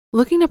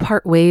Looking to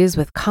part ways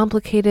with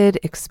complicated,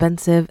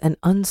 expensive, and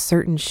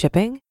uncertain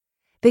shipping?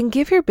 Then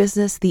give your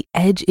business the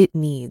edge it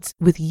needs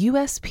with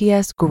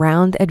USPS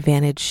Ground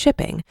Advantage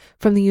shipping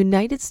from the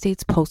United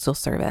States Postal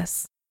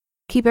Service.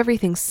 Keep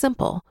everything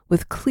simple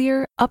with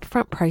clear,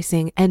 upfront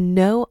pricing and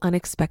no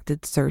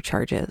unexpected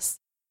surcharges.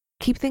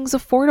 Keep things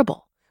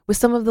affordable with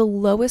some of the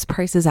lowest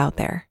prices out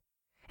there.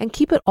 And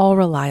keep it all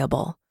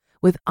reliable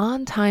with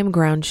on-time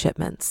ground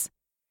shipments.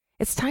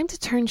 It's time to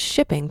turn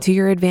shipping to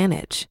your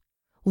advantage.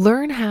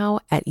 Learn how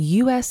at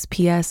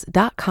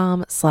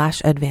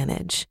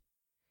USPS.com/advantage.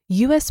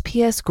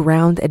 USPS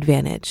Ground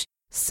Advantage.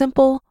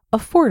 Simple,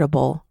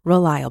 affordable,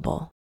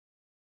 reliable.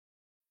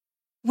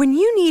 When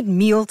you need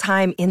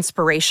mealtime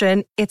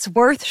inspiration, it's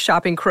worth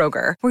shopping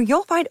Kroger, where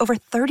you'll find over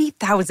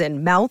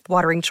 30,000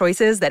 mouth-watering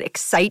choices that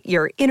excite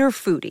your inner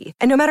foodie.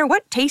 And no matter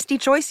what tasty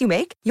choice you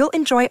make, you'll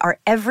enjoy our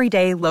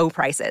everyday low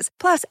prices,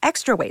 plus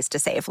extra ways to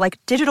save, like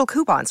digital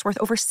coupons worth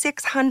over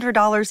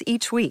 $600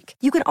 each week.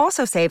 You can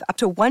also save up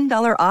to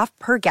 $1 off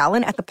per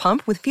gallon at the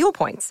pump with fuel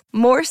points.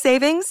 More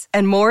savings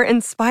and more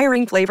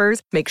inspiring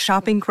flavors make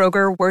shopping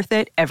Kroger worth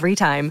it every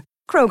time.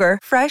 Kroger,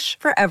 fresh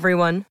for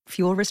everyone.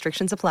 Fuel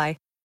restrictions apply.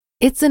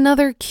 It's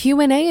another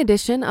Q&A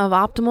edition of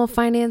Optimal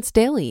Finance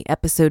Daily,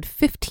 episode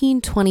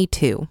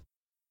 1522.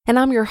 And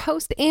I'm your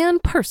host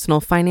and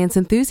personal finance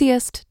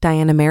enthusiast,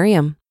 Diania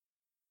Merriam.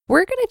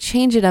 We're going to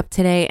change it up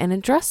today and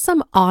address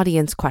some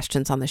audience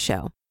questions on the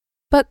show.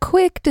 But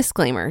quick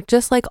disclaimer,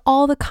 just like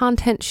all the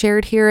content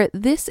shared here,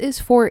 this is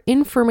for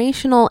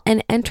informational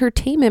and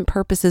entertainment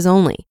purposes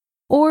only,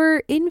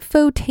 or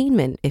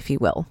infotainment, if you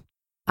will.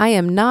 I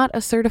am not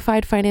a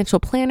certified financial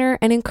planner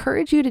and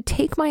encourage you to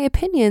take my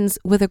opinions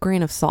with a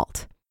grain of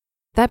salt.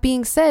 That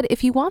being said,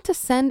 if you want to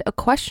send a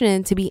question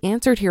in to be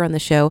answered here on the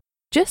show,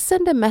 just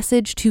send a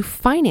message to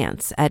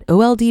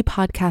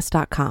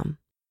finance@oldpodcast.com.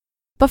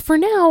 But for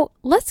now,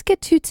 let's get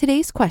to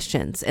today's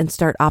questions and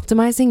start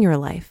optimizing your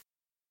life.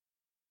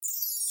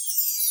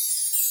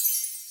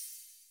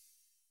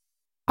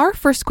 Our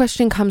first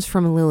question comes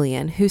from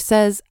Lillian, who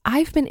says,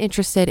 I've been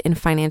interested in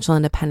financial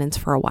independence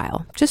for a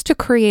while, just to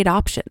create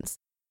options.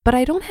 But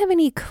I don't have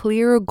any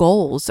clear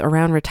goals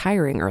around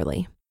retiring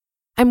early.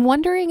 I'm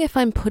wondering if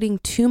I'm putting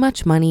too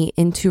much money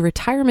into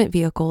retirement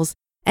vehicles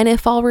and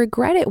if I'll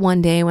regret it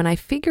one day when I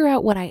figure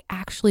out what I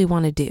actually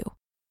want to do.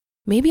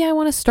 Maybe I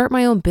want to start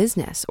my own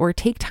business or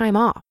take time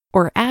off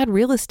or add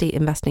real estate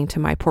investing to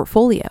my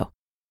portfolio.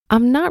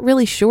 I'm not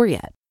really sure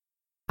yet.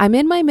 I'm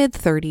in my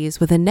mid-30s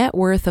with a net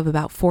worth of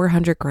about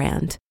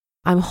 $400,000.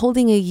 I'm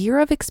holding a year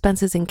of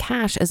expenses in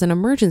cash as an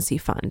emergency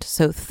fund,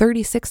 so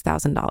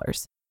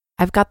 $36,000.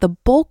 I've got the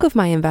bulk of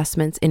my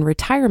investments in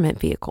retirement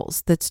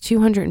vehicles, that's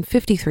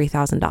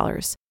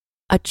 $253,000,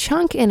 a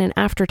chunk in an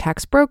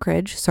after-tax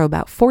brokerage, so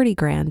about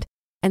 $40,000,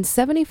 and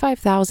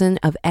 $75,000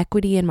 of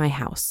equity in my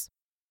house.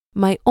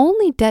 My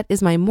only debt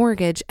is my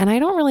mortgage, and I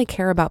don't really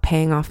care about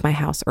paying off my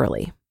house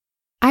early.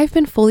 I've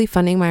been fully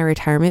funding my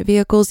retirement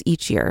vehicles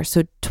each year,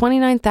 so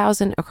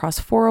 $29,000 across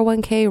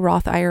 401k,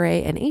 Roth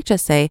IRA, and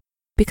HSA,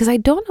 because I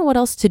don't know what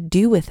else to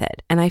do with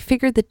it, and I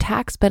figured the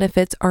tax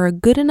benefits are a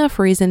good enough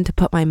reason to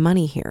put my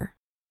money here.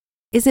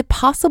 Is it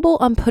possible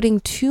I'm putting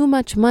too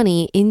much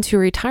money into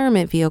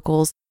retirement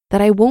vehicles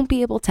that I won't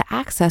be able to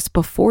access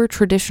before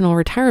traditional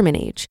retirement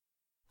age?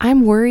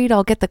 I'm worried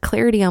I'll get the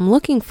clarity I'm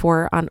looking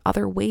for on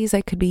other ways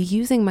I could be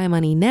using my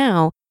money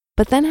now,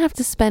 but then have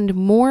to spend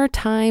more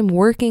time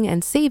working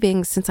and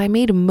saving since I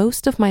made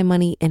most of my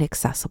money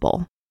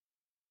inaccessible.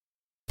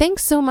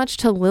 Thanks so much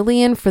to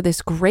Lillian for this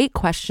great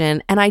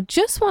question, and I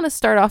just want to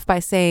start off by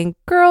saying,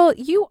 girl,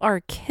 you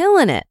are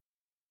killing it.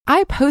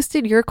 I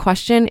posted your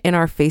question in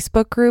our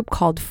Facebook group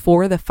called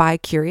For the Fi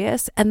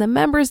Curious, and the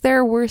members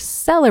there were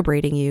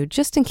celebrating you,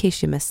 just in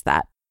case you missed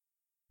that.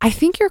 I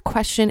think your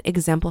question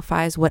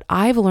exemplifies what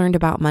I've learned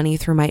about money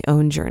through my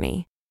own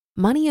journey.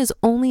 Money is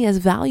only as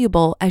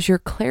valuable as your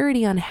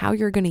clarity on how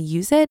you're going to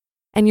use it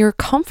and your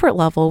comfort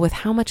level with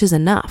how much is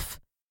enough.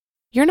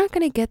 You're not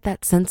going to get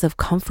that sense of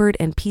comfort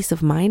and peace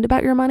of mind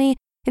about your money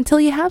until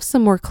you have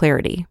some more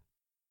clarity.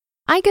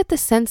 I get the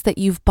sense that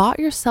you've bought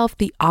yourself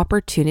the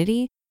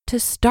opportunity to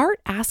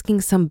start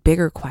asking some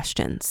bigger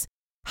questions.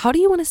 How do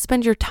you want to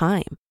spend your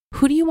time?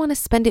 Who do you want to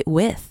spend it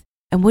with?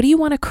 And what do you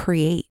want to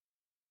create?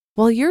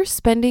 While you're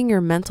spending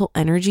your mental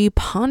energy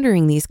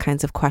pondering these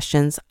kinds of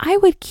questions, I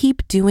would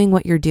keep doing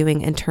what you're doing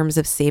in terms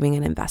of saving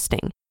and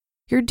investing.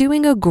 You're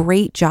doing a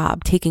great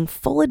job taking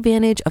full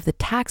advantage of the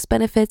tax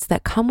benefits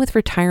that come with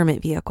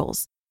retirement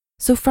vehicles.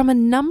 So from a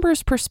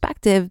numbers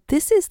perspective,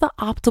 this is the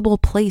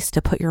optimal place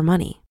to put your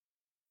money.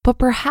 But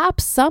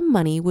perhaps some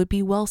money would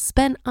be well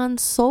spent on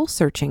soul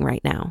searching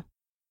right now.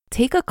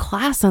 Take a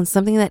class on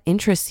something that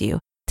interests you.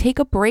 Take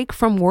a break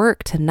from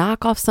work to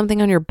knock off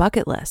something on your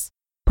bucket list.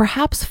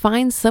 Perhaps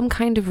find some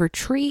kind of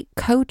retreat,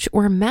 coach,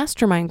 or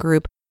mastermind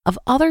group of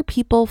other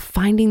people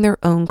finding their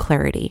own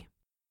clarity.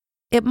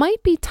 It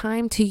might be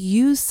time to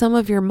use some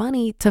of your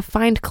money to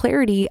find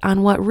clarity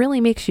on what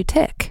really makes you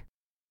tick.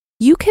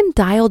 You can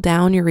dial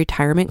down your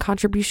retirement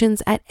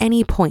contributions at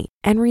any point,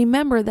 and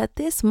remember that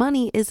this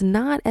money is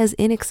not as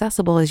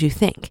inaccessible as you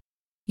think.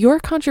 Your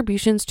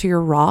contributions to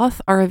your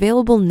Roth are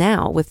available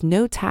now with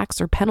no tax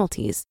or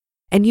penalties,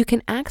 and you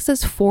can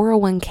access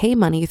 401k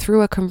money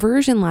through a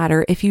conversion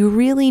ladder if you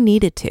really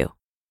needed to.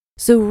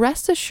 So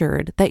rest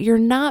assured that you're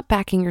not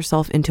backing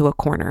yourself into a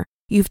corner.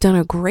 You've done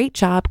a great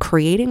job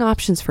creating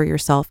options for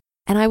yourself,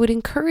 and I would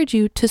encourage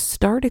you to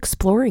start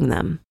exploring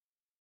them.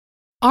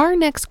 Our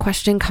next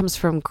question comes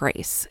from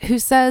Grace, who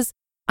says,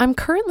 I'm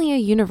currently a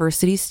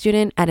university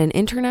student at an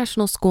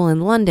international school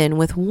in London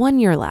with 1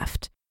 year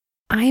left.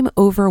 I'm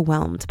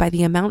overwhelmed by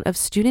the amount of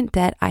student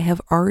debt I have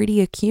already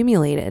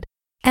accumulated,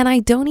 and I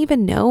don't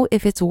even know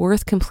if it's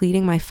worth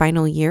completing my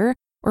final year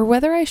or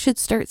whether I should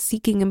start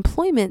seeking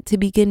employment to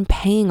begin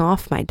paying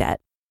off my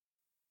debt.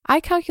 I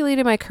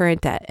calculated my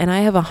current debt and I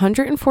have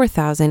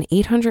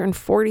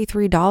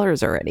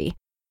 $104,843 already.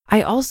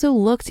 I also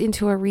looked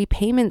into a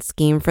repayment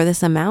scheme for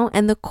this amount,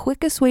 and the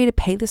quickest way to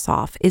pay this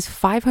off is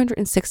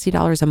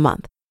 $560 a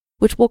month,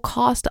 which will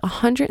cost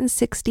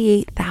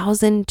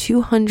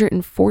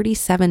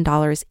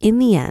 $168,247 in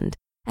the end,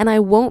 and I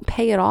won't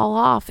pay it all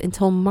off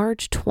until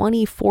March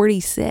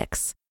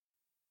 2046.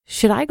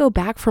 Should I go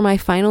back for my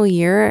final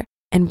year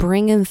and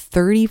bring in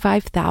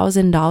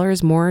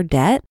 $35,000 more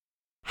debt?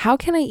 How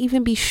can I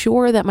even be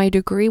sure that my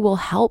degree will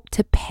help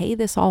to pay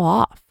this all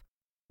off?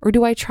 Or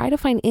do I try to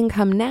find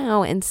income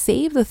now and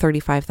save the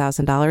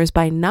 $35,000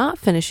 by not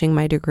finishing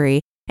my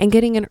degree and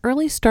getting an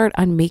early start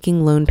on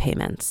making loan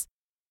payments?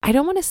 I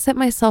don't want to set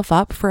myself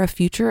up for a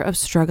future of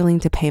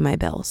struggling to pay my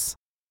bills.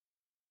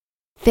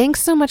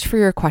 Thanks so much for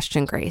your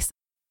question, Grace.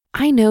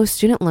 I know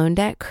student loan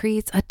debt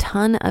creates a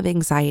ton of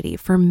anxiety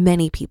for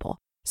many people,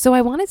 so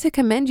I wanted to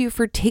commend you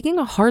for taking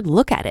a hard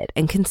look at it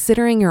and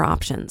considering your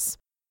options.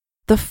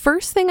 The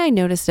first thing I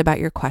noticed about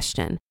your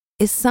question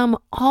is some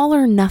all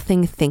or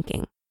nothing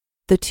thinking.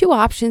 The two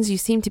options you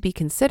seem to be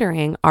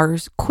considering are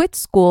quit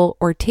school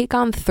or take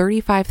on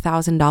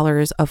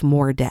 $35,000 of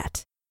more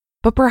debt.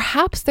 But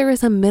perhaps there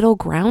is a middle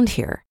ground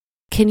here.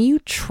 Can you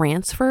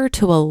transfer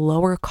to a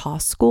lower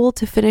cost school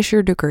to finish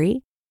your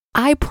degree?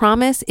 I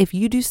promise if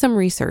you do some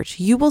research,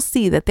 you will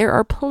see that there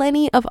are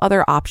plenty of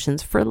other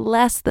options for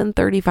less than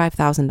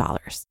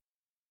 $35,000.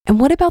 And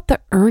what about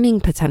the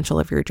earning potential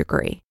of your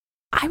degree?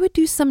 I would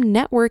do some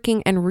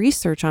networking and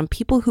research on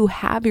people who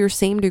have your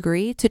same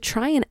degree to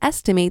try and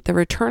estimate the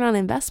return on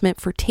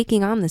investment for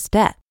taking on this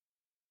debt.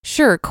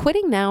 Sure,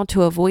 quitting now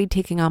to avoid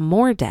taking on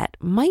more debt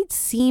might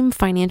seem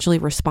financially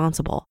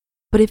responsible,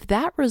 but if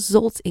that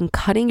results in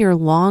cutting your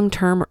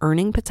long-term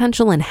earning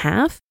potential in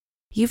half,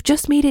 you've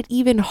just made it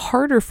even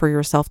harder for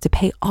yourself to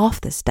pay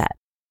off this debt.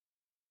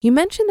 You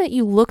mentioned that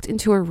you looked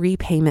into a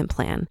repayment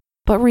plan,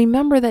 but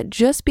remember that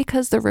just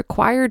because the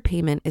required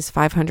payment is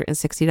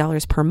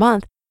 $560 per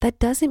month, that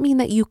doesn't mean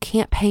that you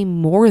can't pay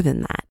more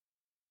than that.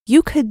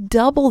 You could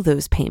double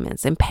those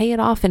payments and pay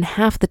it off in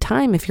half the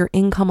time if your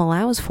income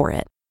allows for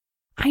it.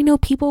 I know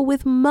people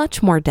with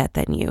much more debt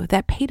than you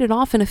that paid it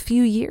off in a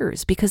few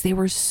years because they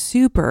were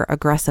super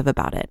aggressive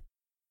about it.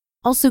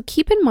 Also,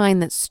 keep in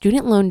mind that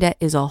student loan debt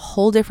is a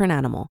whole different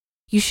animal.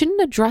 You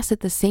shouldn't address it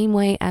the same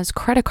way as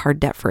credit card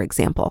debt, for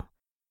example.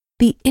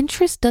 The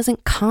interest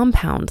doesn't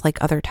compound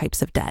like other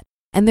types of debt.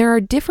 And there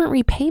are different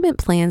repayment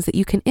plans that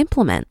you can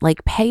implement,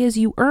 like pay as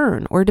you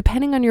earn, or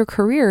depending on your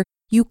career,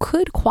 you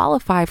could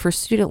qualify for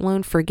student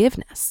loan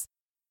forgiveness.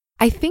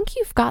 I think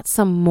you've got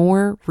some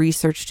more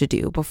research to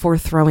do before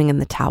throwing in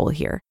the towel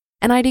here.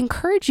 And I'd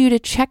encourage you to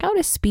check out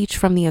a speech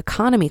from the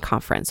Economy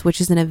Conference,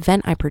 which is an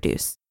event I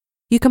produce.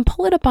 You can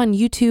pull it up on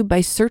YouTube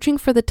by searching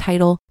for the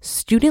title,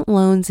 Student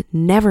Loans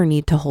Never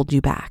Need to Hold You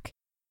Back.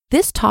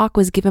 This talk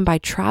was given by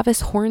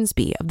Travis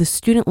Hornsby of the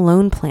Student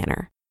Loan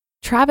Planner.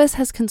 Travis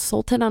has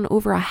consulted on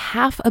over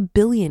 $500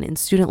 million in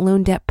student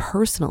loan debt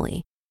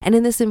personally. And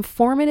in this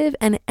informative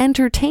and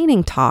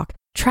entertaining talk,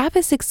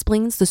 Travis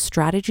explains the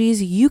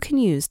strategies you can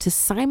use to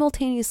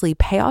simultaneously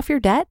pay off your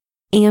debt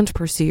and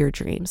pursue your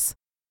dreams.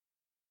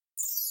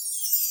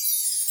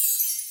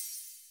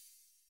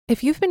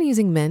 If you've been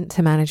using Mint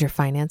to manage your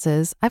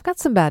finances, I've got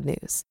some bad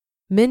news.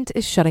 Mint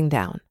is shutting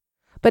down.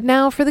 But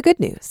now for the good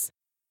news.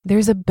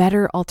 There's a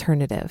better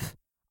alternative.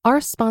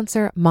 Our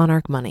sponsor,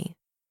 Monarch Money.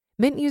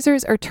 Mint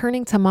users are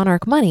turning to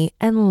Monarch Money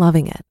and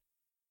loving it.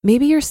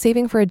 Maybe you're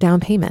saving for a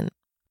down payment,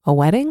 a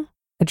wedding,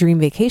 a dream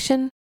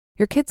vacation,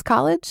 your kid's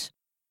college.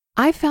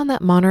 I've found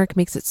that Monarch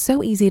makes it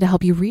so easy to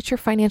help you reach your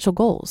financial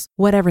goals,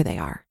 whatever they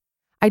are.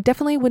 I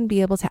definitely wouldn't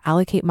be able to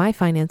allocate my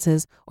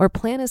finances or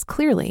plan as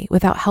clearly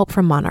without help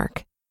from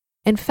Monarch.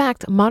 In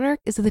fact,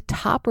 Monarch is the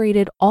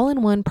top-rated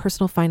all-in-one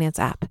personal finance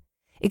app.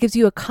 It gives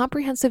you a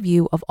comprehensive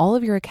view of all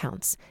of your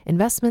accounts,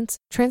 investments,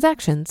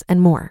 transactions, and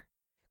more.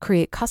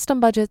 Create custom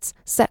budgets,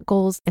 set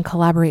goals, and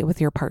collaborate with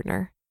your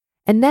partner.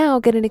 And now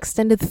get an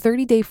extended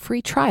 30-day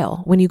free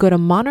trial when you go to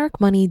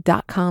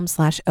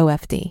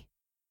monarchmoney.com/OFD.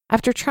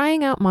 After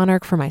trying out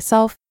Monarch for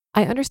myself,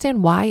 I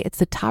understand why it's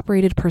the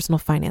top-rated personal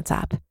finance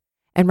app.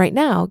 And right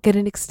now, get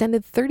an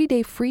extended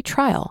 30-day free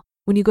trial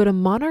when you go to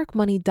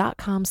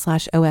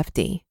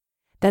monarchmoney.com/OFD.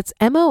 That's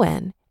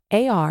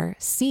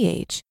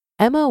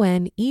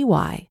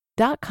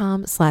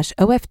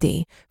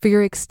monarchmoney.com/OFD for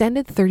your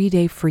extended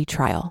 30-day free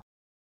trial.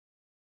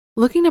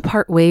 Looking to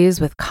part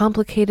ways with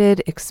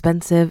complicated,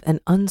 expensive,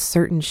 and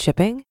uncertain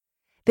shipping?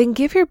 Then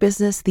give your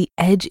business the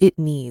edge it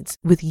needs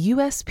with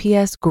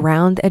USPS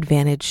Ground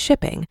Advantage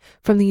shipping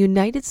from the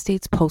United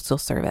States Postal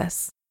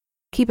Service.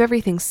 Keep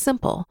everything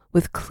simple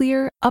with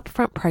clear,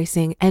 upfront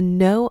pricing and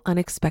no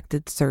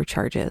unexpected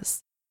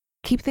surcharges.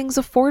 Keep things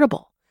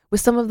affordable with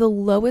some of the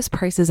lowest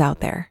prices out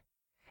there.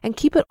 And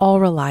keep it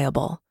all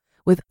reliable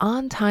with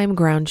on-time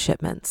ground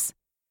shipments.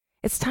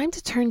 It's time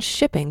to turn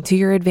shipping to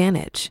your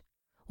advantage.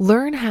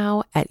 Learn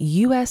how at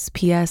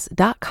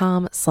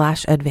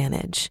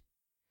USPS.com/advantage.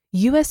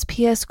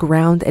 USPS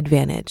Ground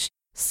Advantage.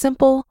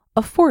 Simple,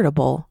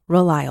 affordable,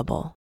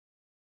 reliable.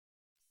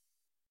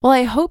 Well,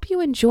 I hope you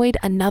enjoyed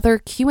another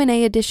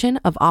Q&A edition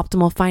of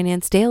Optimal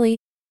Finance Daily.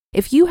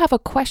 If you have a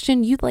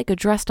question you'd like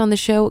addressed on the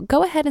show,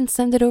 go ahead and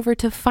send it over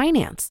to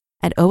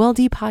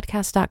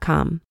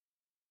finance@oldpodcast.com.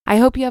 I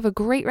hope you have a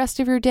great rest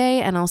of your day,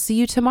 and I'll see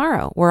you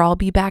tomorrow, where I'll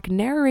be back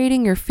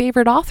narrating your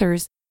favorite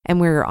authors and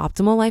where your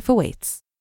optimal life awaits.